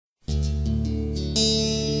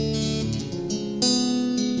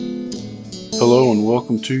Hello and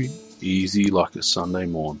welcome to Easy Like a Sunday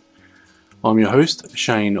Morn. I'm your host,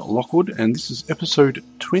 Shane Lockwood, and this is episode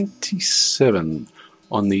 27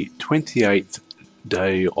 on the 28th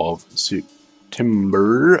day of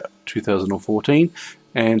September 2014.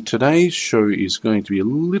 And today's show is going to be a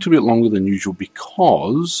little bit longer than usual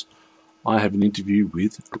because I have an interview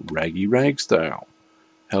with Raggy Ragsdale.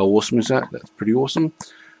 How awesome is that? That's pretty awesome.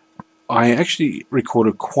 I actually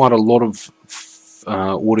recorded quite a lot of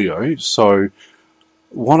audio, so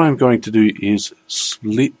what I'm going to do is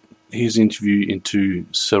split his interview into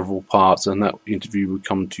several parts, and that interview will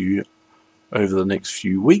come to you over the next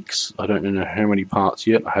few weeks. I don't know how many parts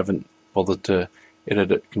yet. I haven't bothered to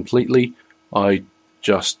edit it completely. I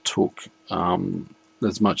just took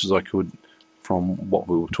as much as I could from what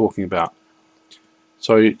we were talking about.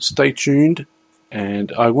 So stay tuned,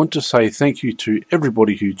 and I want to say thank you to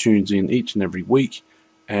everybody who tunes in each and every week,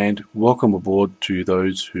 and welcome aboard to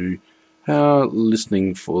those who are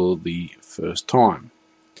listening for the first time.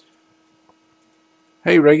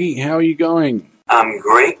 Hey Raggy, how are you going? I'm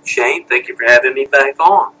great, Shane. Thank you for having me back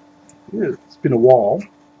on. Yeah, it's been a while.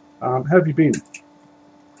 How have you been?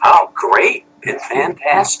 Oh, great. Been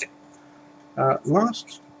fantastic.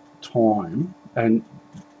 Last time, and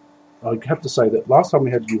I have to say that last time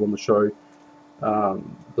we had you on the show,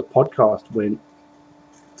 the podcast went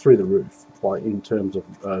through the roof in terms of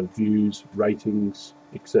views, ratings,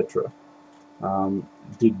 etc.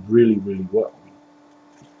 Did really, really well.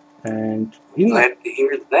 And Glad to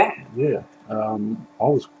hear that. Yeah, I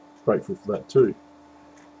was grateful for that too.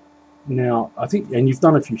 Now, I think, and you've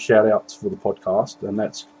done a few shout-outs for the podcast, and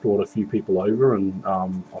that's brought a few people over, and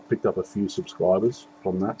I've picked up a few subscribers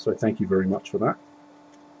from that, so thank you very much for that.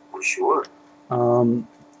 For sure. And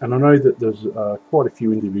I know that there's quite a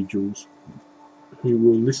few individuals who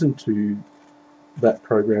will listen to that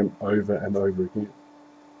program over and over again,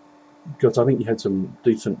 because I think you had some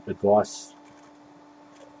decent advice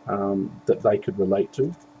that they could relate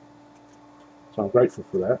to. So I'm grateful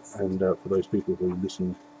for that, and for those people who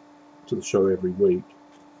listen to the show every week.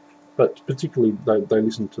 But particularly, they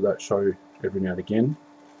listen to that show every now and again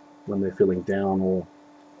when they're feeling down or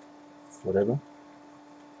whatever.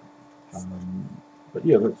 But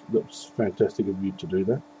yeah, that's fantastic of you to do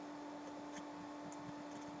that.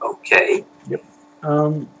 Okay. Yep.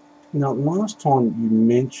 Now, last time you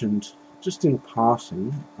mentioned, just in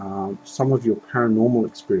passing, some of your paranormal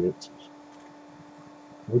experiences.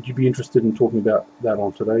 Would you be interested in talking about that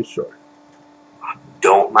on today's show?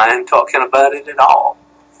 Don't mind talking about it at all.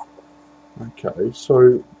 Okay,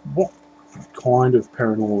 so what kind of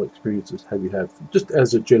paranormal experiences have you had? Just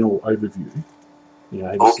as a general overview.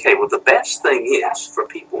 Okay, well, the best thing is for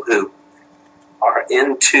people who are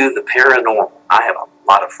into the paranormal. I have a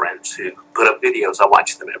lot of friends who put up videos. I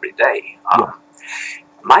watch them every day.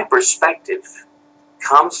 My perspective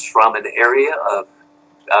comes from an area of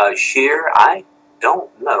sheer, I don't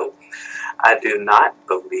know. I do not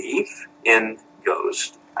believe in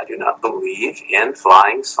ghosts. I do not believe in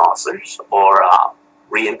flying saucers or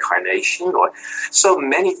reincarnation or so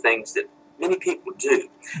many things that many people do.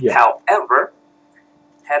 Yeah. However,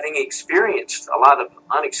 having experienced a lot of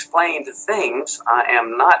unexplained things, I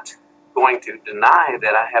am not going to deny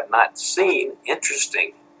that I have not seen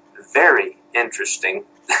interesting, very interesting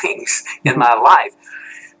things in my life.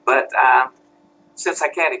 But since I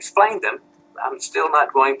can't explain them, I'm still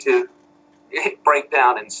not going to break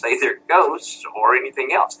down and say they're ghosts or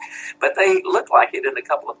anything else. But they look like it in a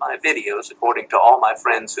couple of my videos, according to all my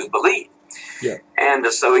friends who believe. Yeah. And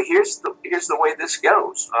so here's the way this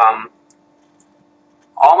goes.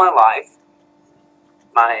 All my life,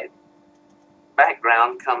 my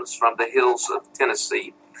background comes from the hills of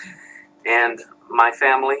Tennessee, and my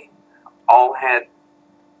family all had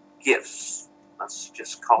gifts. Let's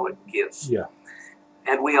just call it gifts. Yeah.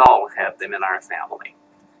 And we all have them in our family.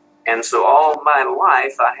 And so all my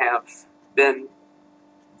life I have been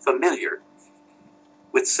familiar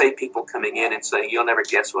with, say, people coming in and saying, you'll never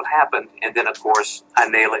guess what happened. And then, of course, I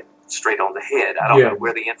nail it straight on the head. I don't know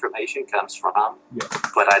where the information comes from,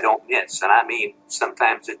 but I don't miss. And I mean,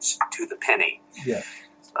 sometimes it's to the penny. Yeah.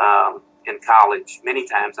 In college, many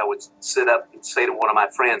times I would sit up and say to one of my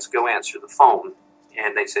friends, go answer the phone.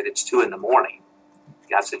 And they said, it's 2 a.m.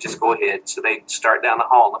 I said, just go ahead. So they'd start down the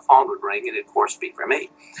hall and the phone would ring and it'd, of course, be for me.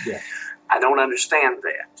 Yeah. I don't understand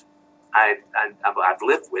that. I've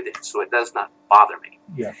lived with it, so it does not bother me.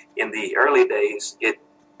 Yeah. In the early days, it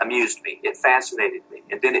amused me. It fascinated me.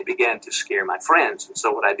 And then it began to scare my friends. And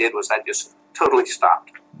so what I did was I just totally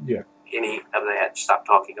stopped any of that, stopped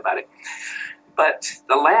talking about it. But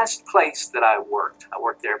the last place that I worked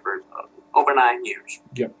there for over 9 years.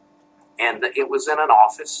 Yep. And it was in an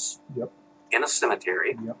office. Yep. in a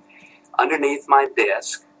cemetery. Yep. Underneath my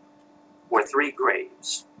desk were 3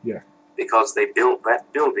 graves. Yeah. Because they built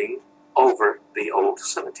that building over the old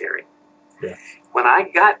cemetery. Yeah. When I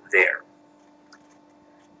got there,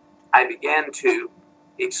 I began to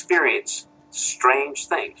experience strange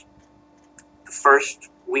things. The first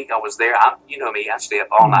week I was there, you know me, I stay up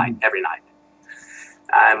all night, every night.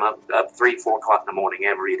 I'm up 3, 4 o'clock in the morning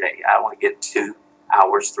every day. I want to get 2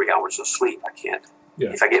 hours, 3 hours of sleep. I can't.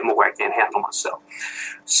 Yeah. If I get more, I can't handle myself.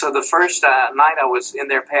 So the first night I was in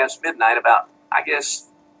there past midnight, about, I guess,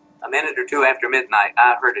 a minute or 2 after midnight,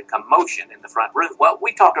 I heard a commotion in the front room. Well,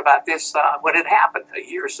 we talked about this when it happened a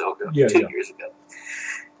year or so ago, 2 years ago.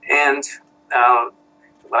 And,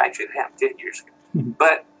 well, actually, it happened 10 years ago.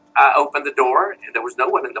 But I opened the door, and there was no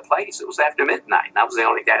one in the place. It was after midnight, and I was the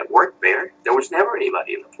only guy that worked there. There was never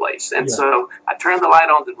anybody in the place. And so I turned the light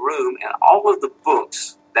on in the room, and all of the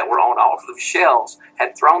books that were on all of the shelves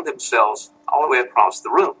had thrown themselves all the way across the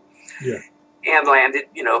room. Yeah. And landed,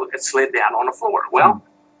 it slid down on the floor. Well,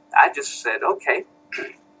 I just said, okay,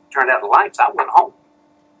 turned out the lights. I went home.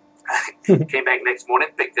 Came back next morning,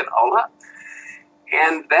 picked it all up.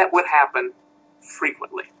 And that would happen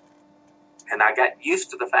frequently. And I got used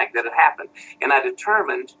to the fact that it happened. And I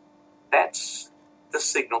determined that's the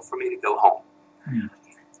signal for me to go home. Mm.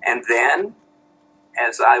 And then,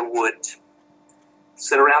 as I would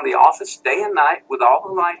sit around the office day and night with all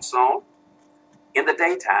the lights on in the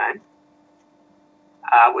daytime,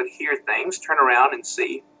 I would hear things, turn around and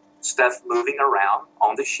see stuff moving around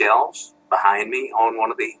on the shelves behind me on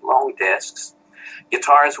one of the long desks.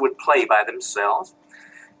 Guitars would play by themselves.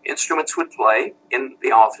 Instruments would play in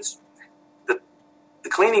the office. The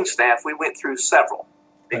cleaning staff, we went through several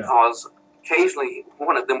because occasionally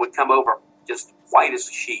one of them would come over just white as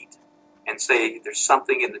a sheet and say, there's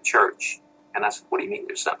something in the church. And I said, what do you mean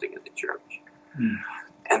there's something in the church? Hmm.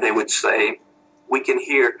 And they would say, we can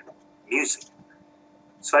hear music.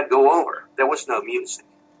 So I'd go over. There was no music.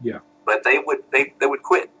 Yeah. But they would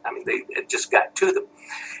quit. I mean, it just got to them.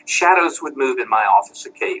 Shadows would move in my office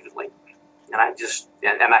occasionally. And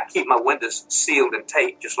I keep my windows sealed and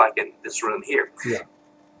taped, just like in this room here. Yeah.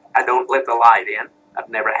 I don't let the light in. I've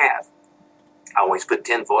never have. I always put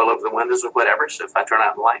tinfoil over the windows or whatever, so if I turn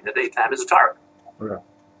out the light in the daytime, it's dark. Yeah.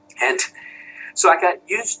 And so I got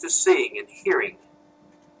used to seeing and hearing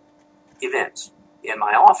events in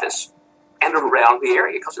my office and around the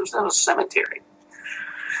area because it was in a cemetery.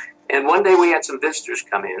 And one day we had some visitors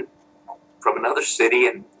come in from another city,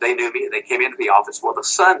 and they knew me. They came into the office. Well, the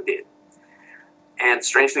son did. And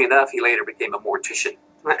strangely enough, he later became a mortician.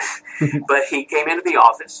 But he came into the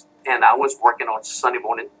office, and I was working on Sunday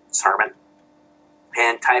morning sermon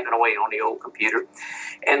and typing away on the old computer.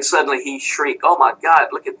 And suddenly he shrieked, oh, my God,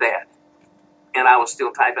 look at that. And I was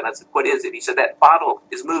still typing. I said, what is it? He said, that bottle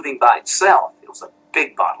is moving by itself. It was a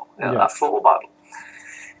big bottle, a full bottle.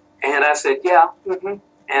 And I said, yeah. Mm-hmm.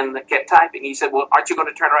 And I kept typing. He said, well, aren't you going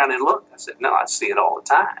to turn around and look? I said, no, I see it all the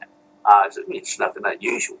time. I said, it's nothing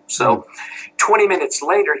unusual. So 20 minutes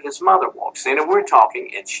later, his mother walks in, and we're talking,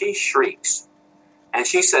 and she shrieks. And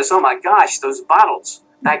she says, oh, my gosh, those bottles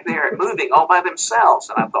back there are moving all by themselves.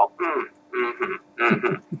 And I thought,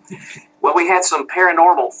 Well, we had some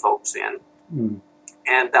paranormal folks in,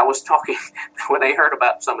 and I was talking, when they heard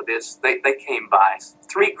about some of this, they came by.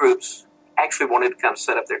 3 groups actually wanted to come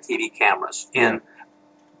set up their TV cameras in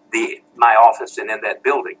my office and in that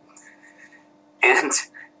building. And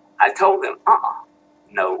I told them,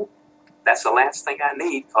 no, that's the last thing I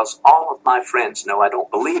need, because all of my friends know I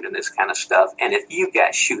don't believe in this kind of stuff. And if you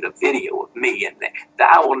guys shoot a video of me in there,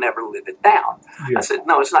 I will never live it down. Yeah. I said,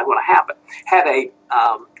 no, it's not going to happen. Had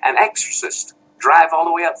an exorcist drive all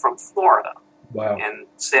the way up from Florida. Wow. And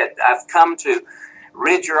said, I've come to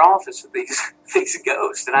rid your office of these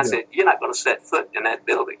ghosts. And I said, you're not going to set foot in that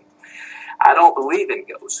building. I don't believe in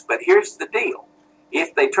ghosts, but here's the deal.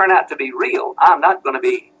 If they turn out to be real, I'm not going to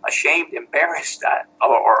be ashamed, embarrassed,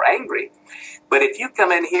 or angry. But if you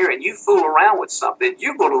come in here and you fool around with something,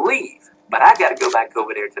 you're going to leave. But I got to go back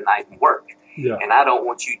over there tonight and work. Yeah. And I don't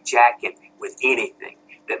want you jacking with anything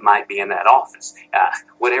that might be in that office,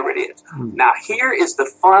 whatever it is. Now, here is the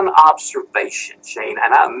fun observation, Shane.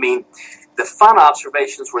 And I mean, the fun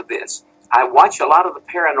observations were this. I watch a lot of the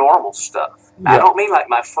paranormal stuff. Yeah. I don't mean like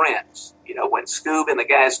my friends. You know, when Scoob and the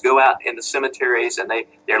guys go out in the cemeteries and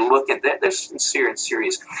they're looking, they're sincere and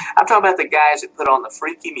serious. I'm talking about the guys that put on the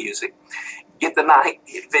freaky music, get the night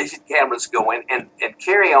vision cameras going, and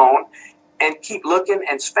carry on and keep looking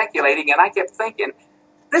and speculating. And I kept thinking,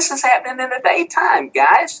 this is happening in the daytime,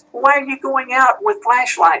 guys. Why are you going out with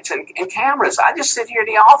flashlights and cameras? I just sit here in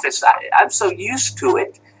the office. I'm so used to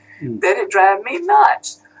it that it drives me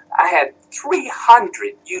nuts. I had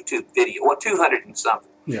 300 YouTube videos, or 200 and something,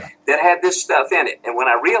 that had this stuff in it. And when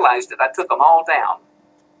I realized it, I took them all down.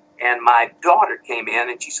 And my daughter came in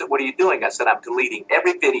and she said, "What are you doing?" I said, "I'm deleting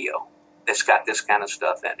every video that's got this kind of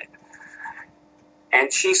stuff in it."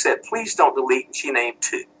 And she said, "Please don't delete." And she named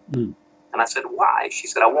 2. And I said, "Why?" She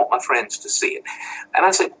said, "I want my friends to see it." And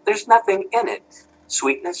I said, "There's nothing in it,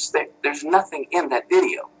 sweetness. There's nothing in that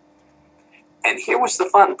video." And here was the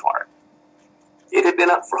fun part. It had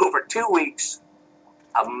been up for over 2 weeks.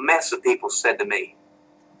 A mess of people said to me,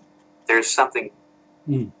 "There's something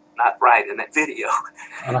not right in that video."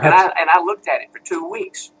 And I looked at it for 2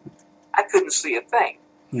 weeks. I couldn't see a thing.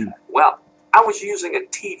 Well, I was using a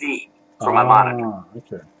TV for my monitor.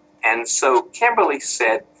 Okay. And so Kimberly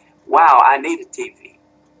said, "Wow, I need a TV."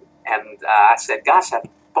 And I said, "Gosh, I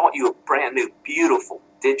bought you a brand new, beautiful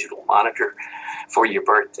digital monitor for your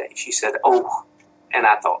birthday." She said, "Oh." And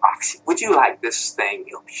I thought, "Would you like this thing?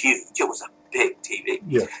 It was huge. It was a big TV."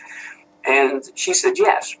 Yeah. And she said,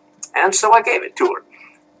 "Yes." And so I gave it to her.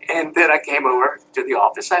 And then I came over to the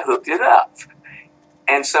office. I hooked it up.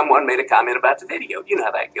 And someone made a comment about the video. You know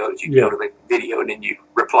how that goes. You go to the video and then you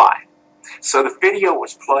reply. So the video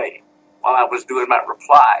was playing while I was doing my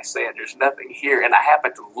reply, saying there's nothing here. And I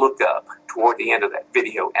happened to look up toward the end of that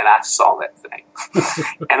video, and I saw that thing.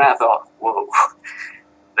 And I thought, whoa,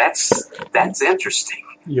 that's interesting.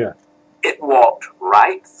 Yeah. It walked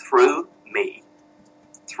right through me,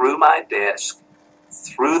 through my desk,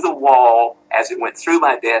 through the wall, as it went through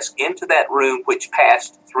my desk, into that room, which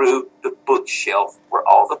passed through the bookshelf where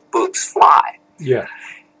all the books fly. Yeah.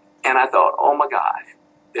 And I thought, oh my God,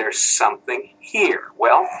 there's something here.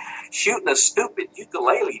 Well, shooting a stupid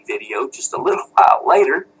ukulele video just a little while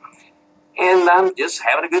later, and I'm just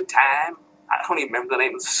having a good time. I don't even remember the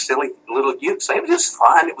name of the silly little ukulele. It was just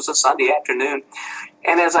fun. It was a Sunday afternoon.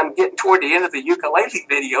 And as I'm getting toward the end of the ukulele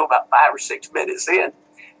video, about 5 or 6 minutes in,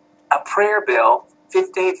 a prayer bell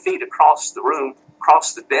 15 feet across the room,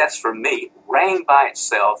 across the desk from me, rang by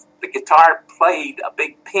itself. The guitar played a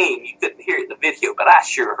big ping. You couldn't hear it in the video, but I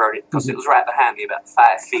sure heard it because it was right behind me about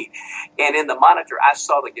 5 feet. And in the monitor, I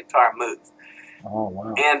saw the guitar move. Oh,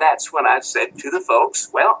 wow. And that's when I said to the folks,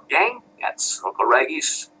 "Well, gang, that's Uncle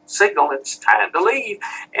Raggy's signal. It's time to leave."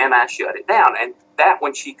 And I shut it down. And that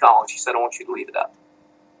when she called, she said, "I want you to leave it up."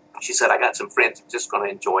 She said, "I got some friends who are just going to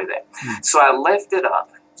enjoy that." So I left it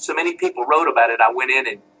up. So many people wrote about it. I went in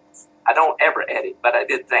and I don't ever edit, but I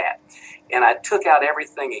did that. And I took out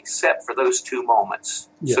everything except for those 2 moments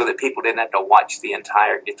so that people didn't have to watch the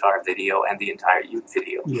entire guitar video and the entire uke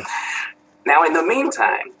video. Yeah. Now, in the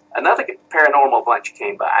meantime, another paranormal bunch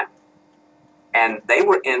came by, and they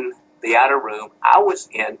were in the outer room. I was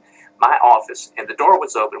in my office, and the door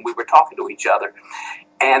was open. We were talking to each other,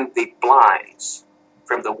 and the blinds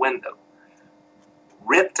from the window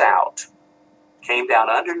ripped out, came down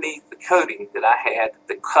underneath the coating that I had,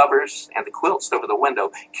 the covers and the quilts over the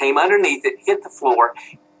window, came underneath it, hit the floor,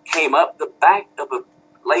 came up the back of a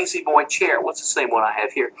lazy boy chair, what's the same one I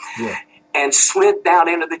have here, and slid down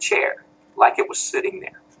into the chair like it was sitting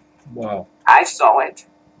there. Wow. I saw it,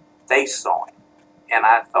 they saw it, and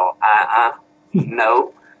I thought,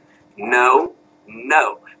 no,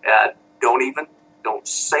 don't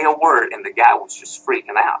say a word. And the guy was just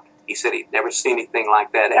freaking out. He said he'd never seen anything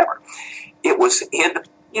like that ever. It was in,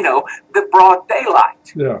 the broad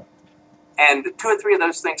daylight. Yeah. And 2 or 3 of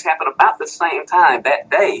those things happened about the same time that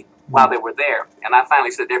day while they were there. And I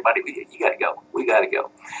finally said to everybody, "You got to go. We got to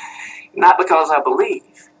go." Not because I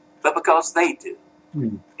believe, but because they do.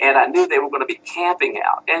 And I knew they were going to be camping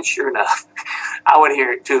out. And sure enough, I would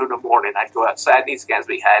hear at 2 in the morning. I'd go outside. These guys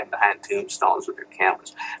would be hiding behind tombstones with their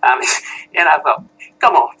cameras. And I thought,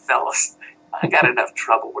 come on, fellas. I got enough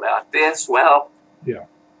trouble without this. Well,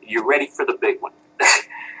 you're ready for the big one.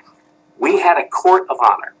 We had a court of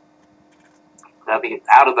honor. I mean,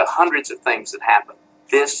 out of the hundreds of things that happened,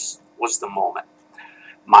 this was the moment.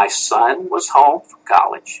 My son was home from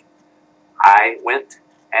college. I went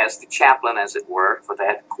as the chaplain, as it were, for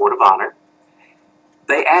that court of honor.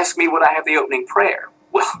 They asked me, would I have the opening prayer?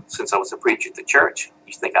 Well, since I was a preacher at the church,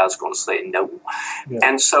 you think I was going to say no.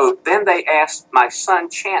 And so then they asked my son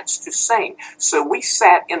Chance to sing. So we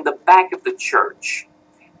sat in the back of the church,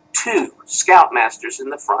 2 scoutmasters in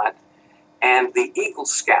the front, and the Eagle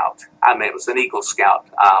Scout. I mean, it was an Eagle Scout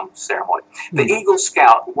ceremony. The Eagle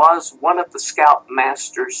Scout was one of the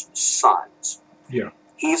Scoutmaster's sons.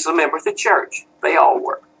 He's a member of the church. They all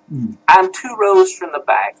were. I'm 2 rows from the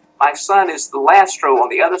back. My son is the last row on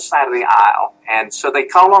the other side of the aisle, and so they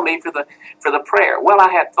call on me for the prayer. Well, I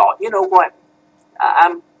had thought, you know what?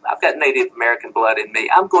 I've got Native American blood in me.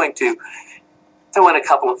 I'm going to throw in a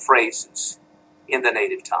couple of phrases, in the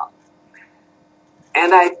native tongue.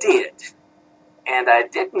 And I did. And I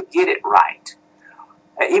didn't get it right.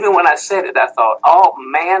 Even when I said it, I thought, oh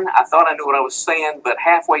man, I thought I knew what I was saying, but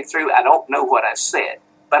halfway through, I don't know what I said.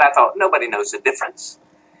 But I thought, nobody knows the difference.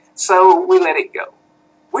 So we let it go.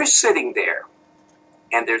 We're sitting there,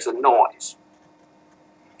 and there's a noise.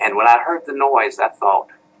 And when I heard the noise, I thought,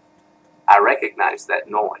 I recognized that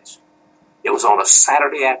noise. It was on a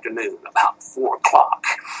Saturday afternoon, about 4 o'clock.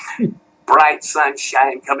 Bright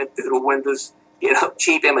sunshine coming through the windows,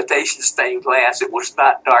 cheap imitation stained glass. It was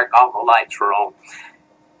not dark, all the lights were on.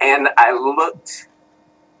 And I looked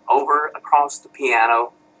over across the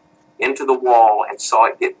piano into the wall and saw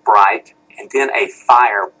it get bright, and then a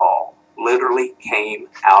fireball literally came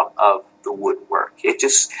out of the woodwork. It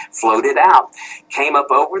just floated out, came up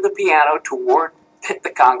over the piano toward the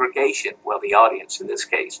congregation, well, the audience in this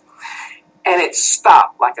case, and it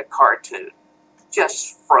stopped like a cartoon,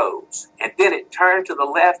 just froze, and then it turned to the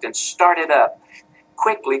left and started up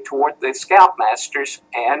quickly toward the scoutmasters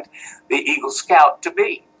and the Eagle Scout to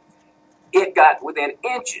be. It got within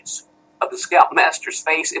inches of the scoutmaster's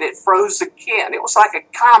face, and it froze again. It was like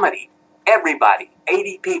a comedy. Everybody,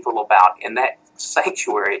 80 people about in that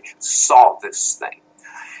sanctuary, saw this thing.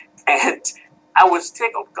 And I was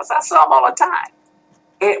tickled because I saw them all the time.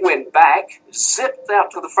 It went back, zipped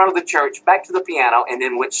out to the front of the church, back to the piano, and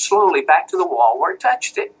then went slowly back to the wall where it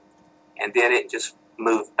touched it. And then it just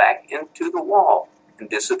moved back into the wall and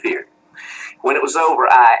disappeared. When it was over,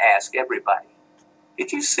 I asked everybody,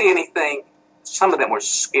 did you see anything? Some of them were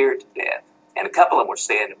scared to death. And a couple of them were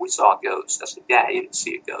saying that we saw a ghost. I said, yeah, you didn't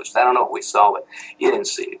see a ghost. I don't know what we saw, but you didn't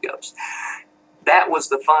see a ghost. That was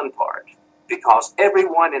the fun part, because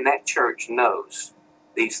everyone in that church knows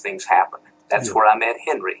these things happen. That's where I met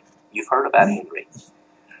Henry. You've heard about Henry.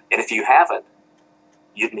 And if you haven't,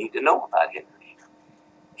 you need to know about Henry.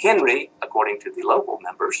 Henry, according to the local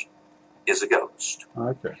members, is a ghost.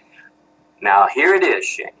 Okay. Now, here it is,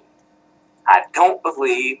 Shane. I don't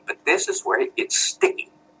believe, but this is where it gets sticky.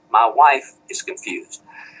 My wife is confused,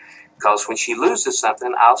 because when she loses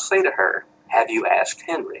something, I'll say to her, have you asked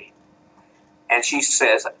Henry? And she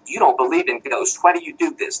says, you don't believe in ghosts. Why do you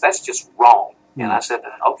do this? That's just wrong. And I said,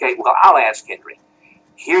 okay, well, I'll ask Henry.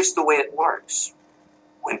 Here's the way it works.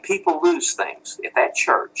 When people lose things at that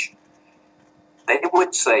church, they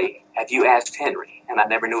would say, have you asked Henry? And I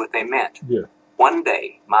never knew what they meant. Yeah. One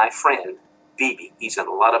day, my friend, BB, he's in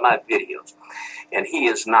a lot of my videos, and he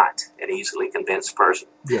is not an easily convinced person.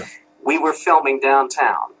 Yeah. We were filming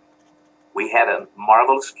downtown. We had a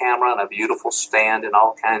marvelous camera and a beautiful stand and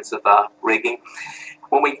all kinds of rigging.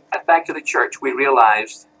 When we got back to the church, we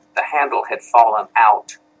realized the handle had fallen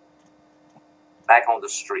out back on the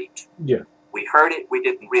street. Yeah. We heard it, we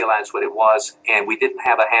didn't realize what it was, and we didn't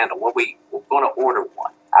have a handle. Well, we were going to order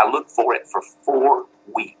one. I looked for it for 4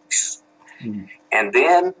 weeks. Mm. And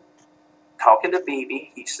then, talking to BB,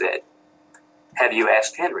 he said, have you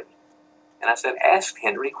asked Henry? And I said, ask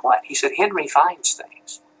Henry what? He said, Henry finds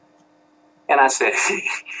things. And I said,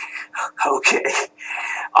 okay,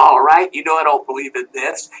 all right, I don't believe in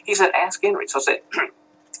this. He said, ask Henry. So I said,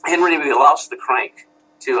 Henry, we lost the crank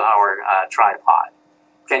to our tripod.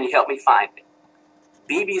 Can you help me find it?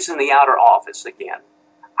 BB's in the outer office again.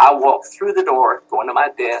 I walk through the door, going to my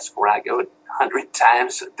desk where I go 100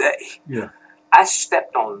 times a day. Yeah. I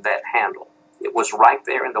stepped on that handle. It was right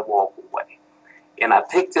there in the walkway. And I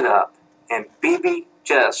picked it up, and BB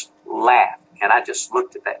just laughed. And I just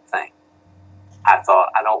looked at that thing. I thought,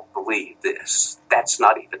 I don't believe this. That's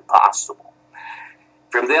not even possible.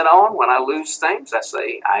 From then on, when I lose things,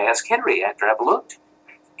 I ask Henry after I've looked.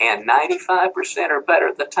 And 95% or better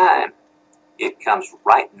of the time, it comes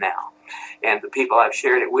right now. And the people I've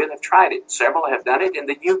shared it with have tried it. Several have done it in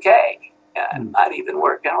the UK. Might even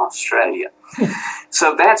work in Australia.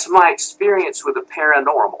 So that's my experience with the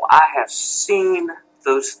paranormal. I have seen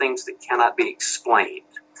those things that cannot be explained.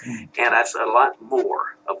 And I've said a lot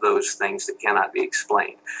more of those things that cannot be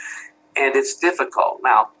explained. And it's difficult.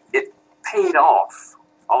 Now, it paid off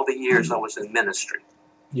all the years I was in ministry.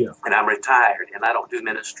 Yeah. And I'm retired, and I don't do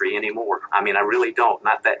ministry anymore. I mean, I really don't,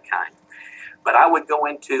 not that kind. But I would go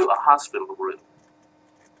into a hospital room,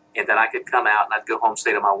 and then I could come out, and I'd go home and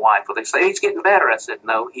say to my wife, well, they say, he's getting better. I said,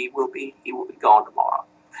 no, he will be gone tomorrow.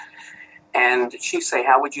 And she'd say,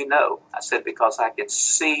 how would you know? I said, because I could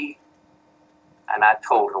see, and I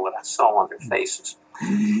told her what I saw on their faces.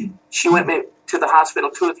 She went to the hospital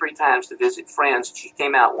 2 or 3 times to visit friends. She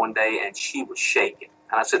came out one day, and she was shaking.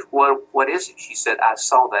 And I said, what is it? She said, I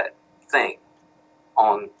saw that thing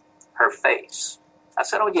on her face. I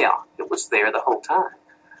said, oh, yeah, it was there the whole time.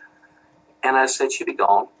 And I said, she'll be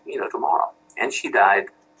gone, tomorrow. And she died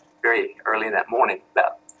very early in that morning,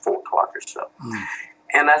 about 4 o'clock or so.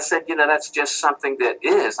 And I said, that's just something that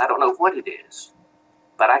is. I don't know what it is,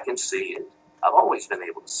 but I can see it. I've always been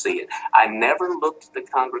able to see it. I never looked at the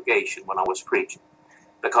congregation when I was preaching,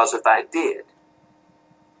 because if I did,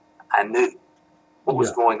 I knew what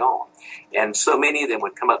was going on. And so many of them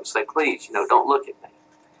would come up and say, please, don't look at me,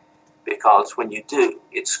 because when you do,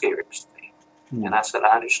 it scares me. And I said,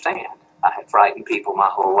 I understand. I have frightened people my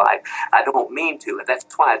whole life. I don't mean to, and that's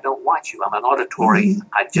why I don't watch you. I'm an auditory.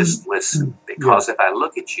 I just listen, because if I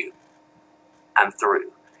look at you, I'm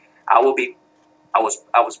through. I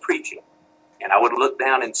was preaching, and I would look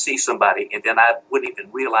down and see somebody, and then I wouldn't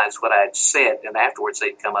even realize what I had said. And afterwards,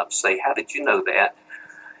 they'd come up and say, how did you know that?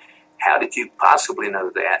 How did you possibly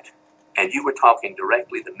know that? And you were talking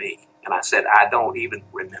directly to me. And I said, I don't even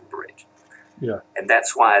remember it. Yeah. And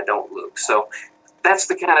that's why I don't look. So that's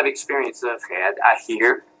the kind of experience I've had. I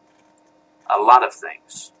hear a lot of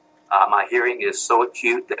things. My hearing is so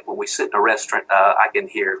acute that when we sit in a restaurant, I can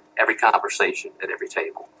hear every conversation at every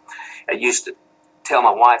table. I used to tell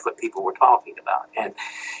my wife what people were talking about, and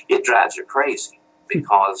it drives her crazy,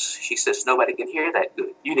 because she says, nobody can hear that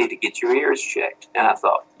good. You need to get your ears checked. And I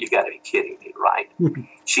thought, you got to be kidding me, right?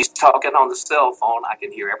 She's talking on the cell phone. I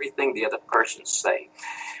can hear everything the other person say.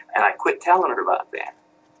 And I quit telling her about that,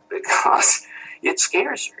 because it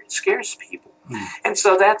scares her. It scares people. And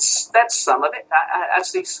so that's some of it. I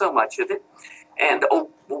see so much of it. And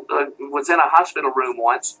was in a hospital room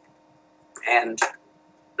once, and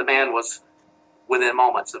the man was within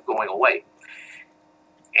moments of going away.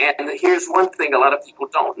 And here's one thing a lot of people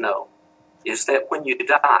don't know, is that when you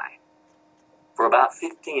die, for about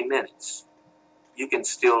 15 minutes, you can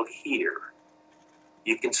still hear,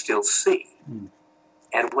 you can still see.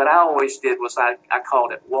 And what I always did was I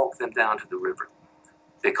called it walk them down to the river,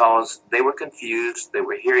 because they were confused. They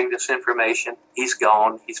were hearing this information. He's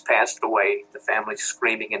gone. He's passed away. The family's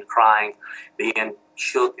screaming and crying, being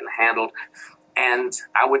shook and handled. And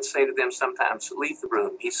I would say to them sometimes, leave the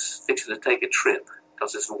room. He's fixing to take a trip.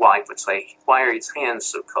 Because his wife would say, why are his hands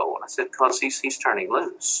so cold? I said, because he's turning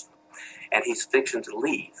loose. And he's fixing to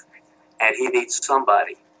leave. And he needs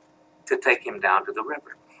somebody to take him down to the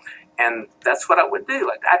river. And that's what I would do.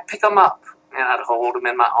 I'd pick him up, and I'd hold him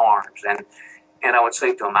in my arms. And I would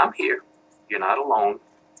say to him, I'm here. You're not alone.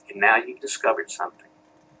 And now you've discovered something.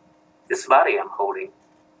 This body I'm holding,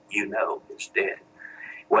 is dead.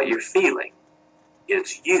 What you're feeling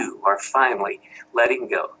is you are finally letting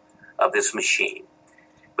go of this machine.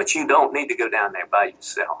 But you don't need to go down there by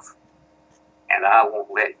yourself. And I won't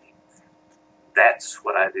let you. That's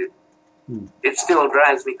what I do. It still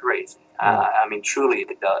drives me crazy. I mean, truly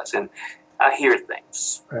it does. And I hear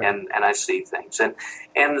things, and I see things. And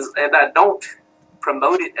I don't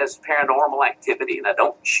promote it as paranormal activity, and I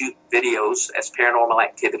don't shoot videos as paranormal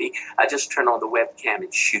activity. I just turn on the webcam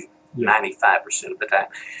and shoot 95% of the time.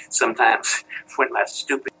 Sometimes when my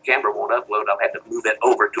stupid camera won't upload, I'll have to move it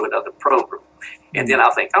over to another program. And then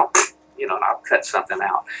I'll think, and I'll cut something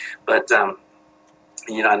out. But,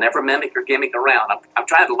 I never mimic or gimmick around. I'm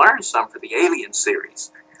trying to learn some for the Alien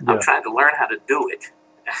series. I'm trying to learn how to do it.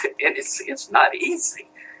 And it's not easy.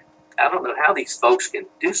 I don't know how these folks can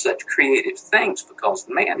do such creative things, because,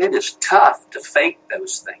 man, it is tough to fake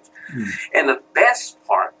those things. And the best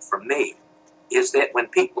part for me is that when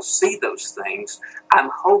people see those things, I'm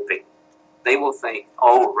hoping they will think,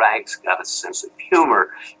 oh, Rag's got a sense of humor.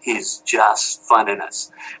 He's just funning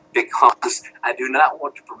us. Because I do not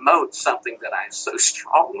want to promote something that I so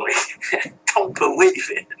strongly don't believe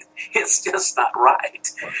in. It's just not right.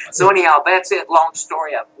 So anyhow, that's it. Long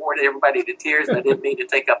story. I've bored everybody to tears, and I didn't mean to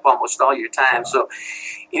take up almost all your time. So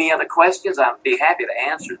any other questions? I'd be happy to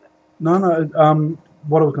answer them. No.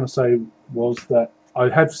 What I was going to say was that I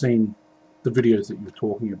have seen the videos that you're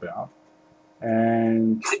talking about.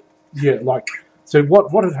 And so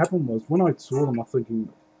what had happened was, when I saw them, I was thinking,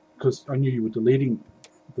 because I knew you were deleting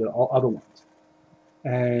the other ones,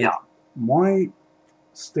 and my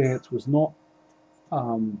stance was not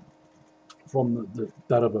from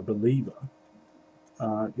that of a believer.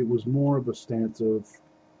 It was more of a stance of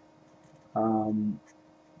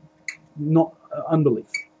not unbelief,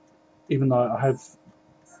 even though I have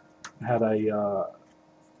had a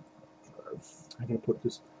how can I put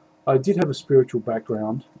this? I did have a spiritual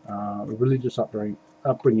background, a religious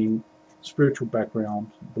upbringing, spiritual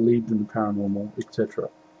background, believed in the paranormal, etc.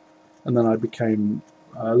 And then I became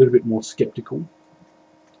a little bit more skeptical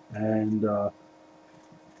and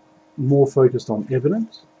more focused on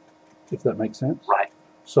evidence, if that makes sense. Right.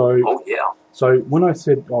 So, So when I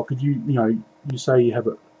said, could you, you say you have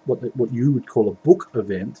what you would call a book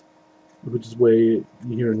event, which is where you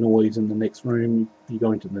hear a noise TV's in the next room, you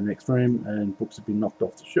go into the next room, and books have been knocked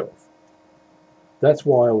off the shelf. That's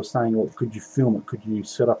why I was saying, well, could you film it? Could you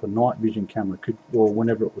set up a night vision camera? Or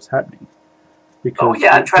whenever it was happening? Because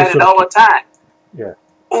I tried it all the time. Yeah.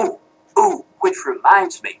 Ooh, which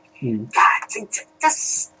reminds me. God,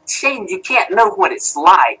 this Shane, you can't know what it's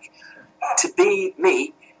like to be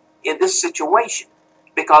me in this situation,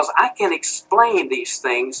 because I can explain these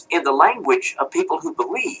things in the language of people who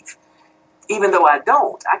believe. Even though I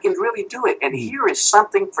don't, I can really do it. And here is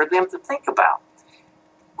something for them to think about.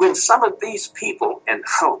 When some of these people, and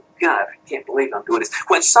oh God, I can't believe I'm doing this.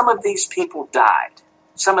 When some of these people died,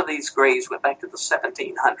 some of these graves went back to the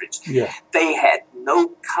 1700s. Yeah. They had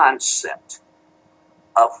no concept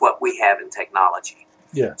of what we have in technology.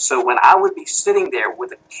 Yeah. So when I would be sitting there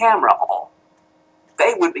with a camera on,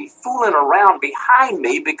 they would be fooling around behind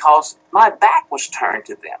me because my back was turned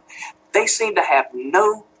to them. They seemed to have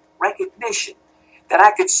no recognition that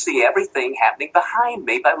I could see everything happening behind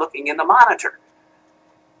me by looking in the monitor.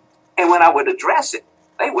 And when I would address it,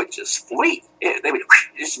 they would just flee. They would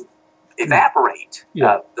just evaporate.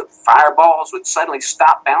 Yeah. The fireballs would suddenly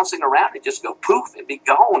stop bouncing around and just go poof and be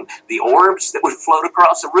gone. The orbs that would float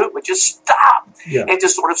across the room would just stop and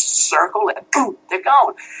just sort of circle and boom, they're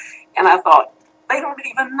gone. And I thought, they don't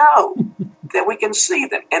even know that we can see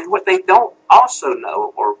them. And what they don't also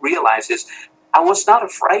know or realize is I was not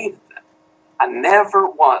afraid of them. I never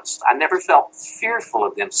was. I never felt fearful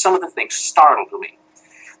of them. Some of the things startled me.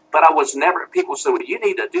 But I was never, people said, well, you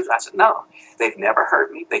need to do that. I said, no, they've never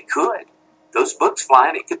hurt me. They could. Those books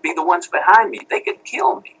flying, it could be the ones behind me. They could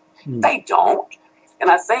kill me. They don't.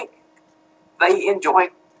 And I think they enjoy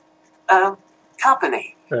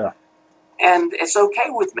company. Yeah. And it's okay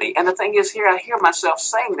with me. And the thing is, here I hear myself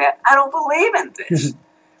saying that. I don't believe in this.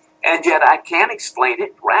 And yet I can explain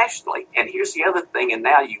it rationally. And here's the other thing, and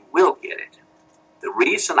now you will get it. The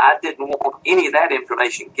reason I didn't want any of that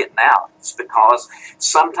information getting out is because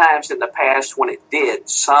sometimes in the past when it did,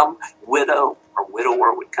 some widow or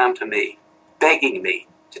widower would come to me begging me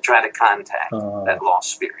to try to contact that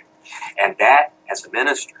lost spirit. And that, as a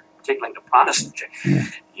minister, particularly in the Protestant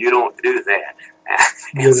church, you don't do that.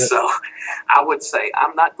 And so I would say,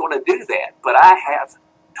 I'm not going to do that. But I have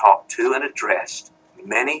talked to and addressed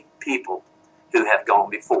many people who have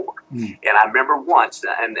gone before. And I remember once,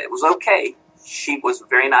 and it was okay, she was a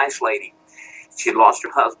very nice lady. She had lost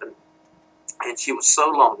her husband, and she was so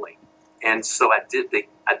lonely. And so I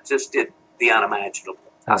just did the unimaginable.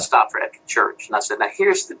 I stopped her at the church, and I said, now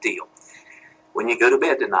here's the deal. When you go to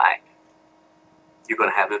bed tonight, you're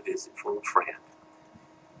going to have a visit from a friend.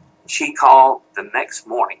 She called the next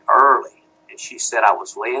morning early, and she said, I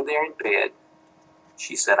was laying there in bed.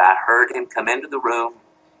 She said, I heard him come into the room.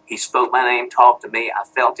 He spoke my name, talked to me. I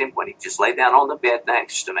felt him when he just lay down on the bed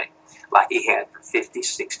next to me, like he had for 50,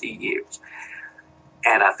 60 years.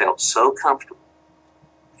 And I felt so comfortable.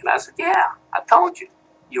 And I said, yeah, I told you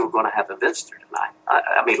you were going to have a visitor tonight.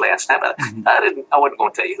 I mean, last night. I wasn't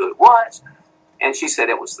going to tell you who it was. And she said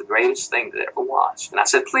it was the greatest thing that ever was. And I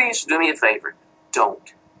said, please do me a favor.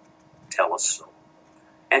 Don't tell us so.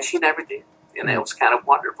 And she never did. And it was kind of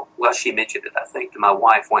wonderful. Well, she mentioned it, I think, to my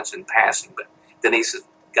wife once in passing. But Denise has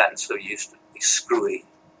gotten so used to the screwy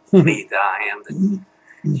me that I am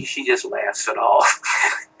that she just laughs it off.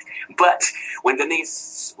 But when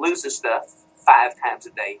Denise loses stuff 5 times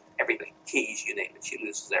a day, everything, keys, you name it, she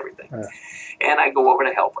loses everything. And I go over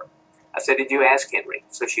to help her. I said, did you ask Henry?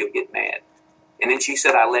 So she'll get mad. And then she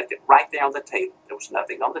said, I left it right there on the table. There was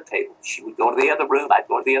nothing on the table. She would go to the other room. I'd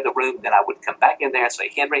go to the other room. Then I would come back in there and say,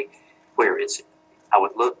 Henry, where is it? I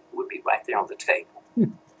would look. It would be right there on the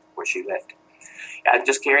table where she left it. I'd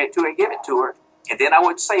just carry it to her and give it to her. And then I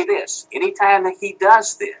would say this. Anytime that he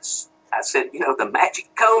does this, I said, you know, the magic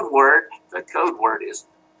code word is,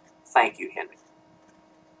 thank you, Henry.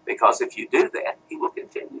 Because if you do that, he will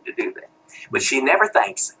continue to do that. But she never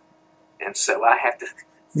thanks him. And so I have to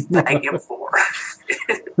thank him for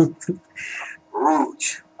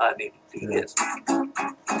Rouge. I need to do this.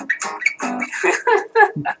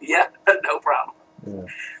 Yeah, no problem. Yeah.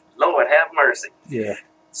 Lord have mercy. Yeah.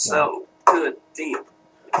 So, good deal.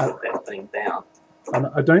 Put that thing down. And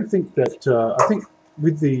I don't think that, I think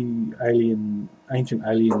with the Ancient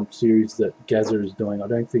Alien series that Gaza is doing, I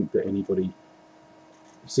don't think that anybody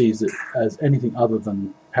sees it as anything other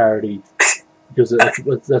than parody, because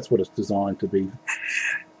that's what it's designed to be.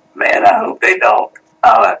 Man, I hope they don't.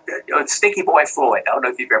 Stinky Boy Floyd, I don't know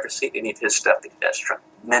if you've ever seen any of his stuff. He does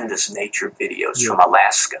tremendous nature videos from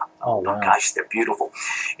Alaska. Oh, wow. Gosh, they're beautiful.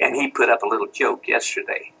 And he put up a little joke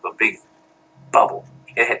yesterday, a big bubble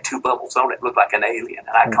It had two bubbles on it. It looked like an alien.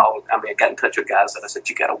 And I got in touch with guys and I said,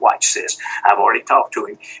 you got to watch this. I've already talked to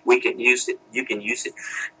him. We can use it. You can use it.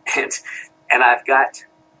 And I've got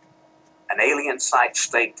an alien site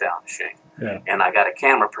staked out, Shane. Yeah. And I got a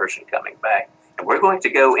camera person coming back. And we're going to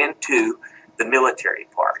go into the military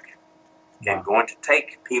park. Wow. And going to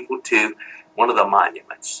take people to one of the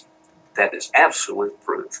monuments that is absolute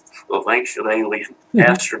proof of ancient alien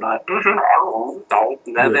astronaut. None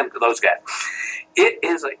of them, those guys. It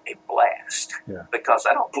is a blast because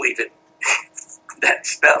I don't believe it that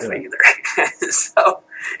stuff either. So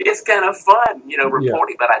it's kind of fun,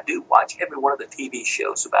 reporting. But I do watch every one of the TV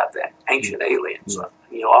shows about that ancient aliens,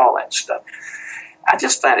 all that stuff. I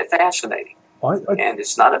just find it fascinating. And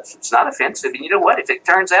it's not offensive. And you know what? If it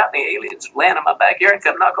turns out the aliens land in my backyard and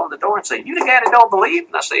come knock on the door and say, "You the guy that don't believe?"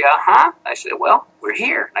 And I say, "Uh-huh." I say, "Well, we're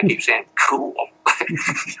here." And I keep saying, "Cool."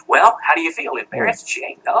 Well, how do you feel? Embarrassed? She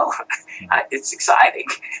ain't. No. It's exciting.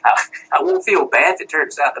 I won't feel bad if it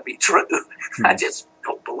turns out to be true. I just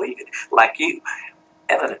don't believe it. Like you,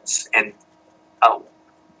 evidence and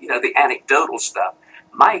the anecdotal stuff.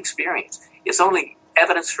 My experience is only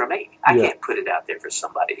evidence for me. I can't put it out there for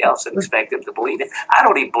somebody else and expect them to believe it. I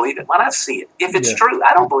don't even believe it when I see it. If it's true,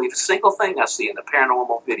 I don't believe a single thing I see in the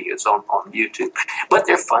paranormal videos on YouTube. But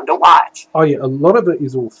they're fun to watch. Oh yeah, a lot of it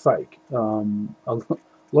is all fake. A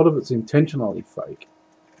lot of it's intentionally fake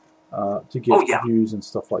to get views and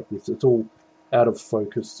stuff like this. It's all out of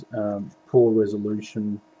focus, poor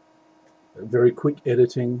resolution, very quick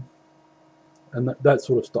editing, and that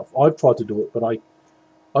sort of stuff. I've tried to do it, but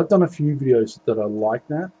I've done a few videos that are like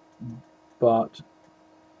that, but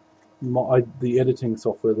the editing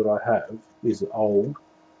software that I have is old.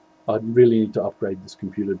 I really need to upgrade this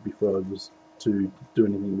computer before I was to do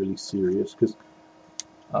anything really serious, because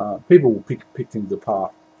people will pick things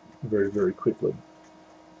apart very, very quickly.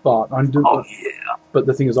 But but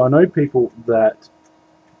the thing is, I know people that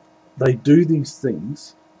they do these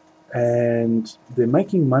things and they're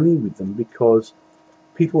making money with them because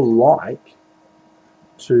people like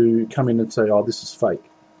to come in and say, "Oh, this is fake.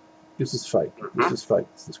 This is fake. This is fake.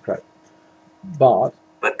 This is crap." But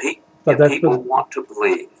people want to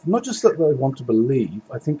believe. Not just that they want to believe.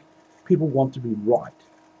 I think people want to be right.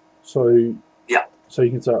 So so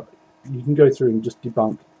you can go through and just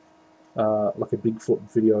debunk like a Bigfoot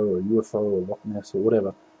video or a UFO or Loch Ness or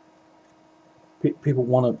whatever. People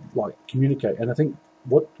want to communicate, and I think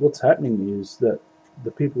what's happening is that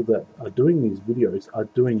the people that are doing these videos are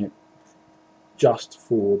doing it just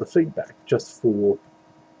for the feedback, just so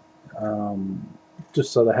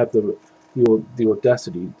they have the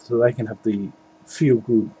audacity, so they can have the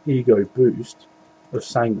feel-good ego boost of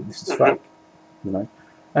saying that this is fake,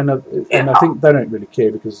 And I think they don't really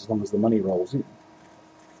care, because as long as the money rolls in.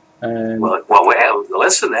 And well,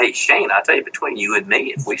 listen, hey Shane, I tell you, between you and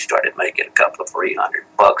me, if we started making a couple of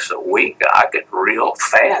 $300 a week, I could real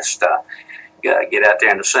fast get out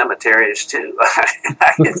there in the cemeteries too.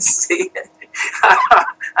 I can see it.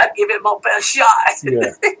 I'd give it my best shot.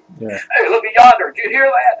 Yeah. Hey, look at yonder. Did you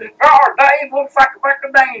hear that? Oh, Dave, looks like a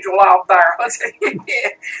freaking angel out there.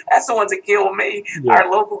 That's the ones that kill me. Yeah.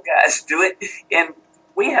 Our local guys do it, and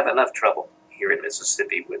we have enough trouble here in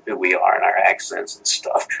Mississippi with who we are and our accents and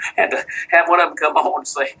stuff. And to have one of them come on and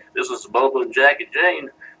say, "This is Bubba and Jackie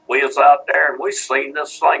Jane. We was out there and we seen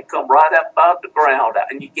this thing come right up out the ground."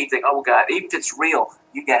 And you keep thinking, "Oh God, even if it's real,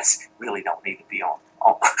 you guys really don't need to be on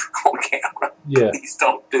camera. Yeah. Please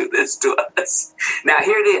don't do this to us." Now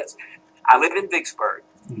here it is. I live in Vicksburg.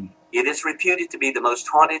 It is reputed to be the most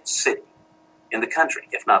haunted city in the country,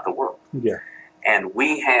 if not the world. Yeah. And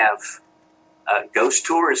we have ghost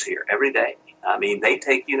tours here every day. I mean, they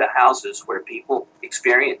take you to houses where people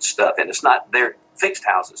experience stuff, and it's not their fixed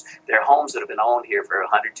houses. They're homes that have been owned here for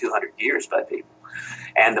 100, 200 years by people.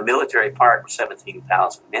 And the military park,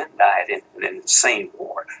 17,000 men died in an insane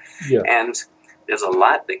war. Yeah. And there's a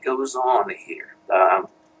lot that goes on here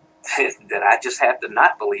that I just have to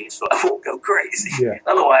not believe, so I won't go crazy. Yeah.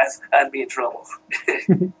 Otherwise, I'd be in trouble.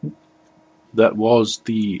 That was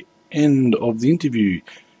the end of the interview.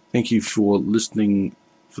 Thank you for listening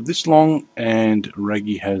for this long, and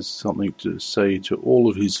Raggy has something to say to all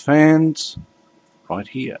of his fans right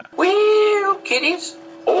here. Well, kiddies,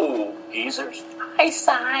 geezers, I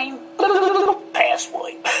sign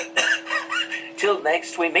password. Till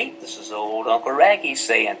next we meet, this is old Uncle Raggy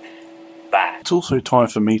saying bye. It's also time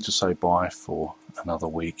for me to say bye for another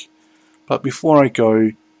week. But before I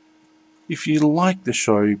go, if you like the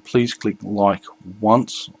show, please click like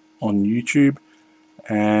once on YouTube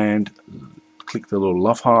and click the little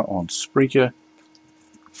love heart on Spreaker.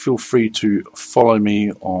 Feel free to follow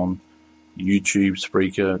me on YouTube,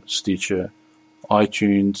 Spreaker, Stitcher,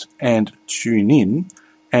 iTunes, and tune in.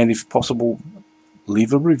 And if possible,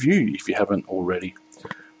 leave a review if you haven't already.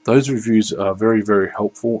 Those reviews are very, very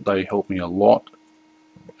helpful. They help me a lot.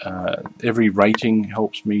 Every rating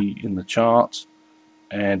helps me in the charts.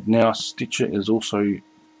 And now Stitcher is also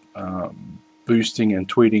boosting and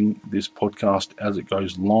tweeting this podcast as it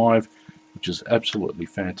goes live, which is absolutely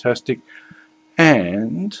fantastic.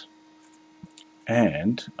 And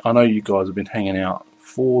I know you guys have been hanging out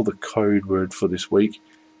for the code word for this week,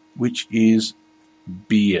 which is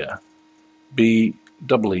beer.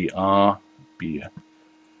 B-E-E-R, beer.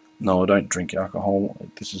 No, I don't drink alcohol.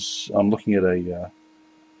 I'm looking at a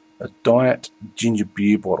diet ginger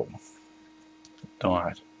beer bottle.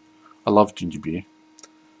 Diet. I love ginger beer.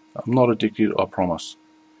 I'm not addicted, I promise.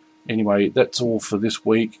 Anyway, that's all for this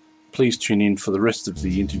week. Please tune in for the rest of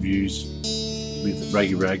the interviews with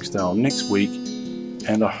Raggy Ragsdale next week,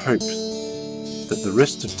 and I hope that the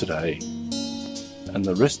rest of today and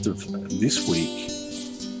the rest of this week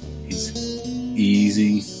is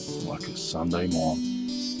easy like a Sunday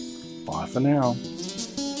morning. Bye for now.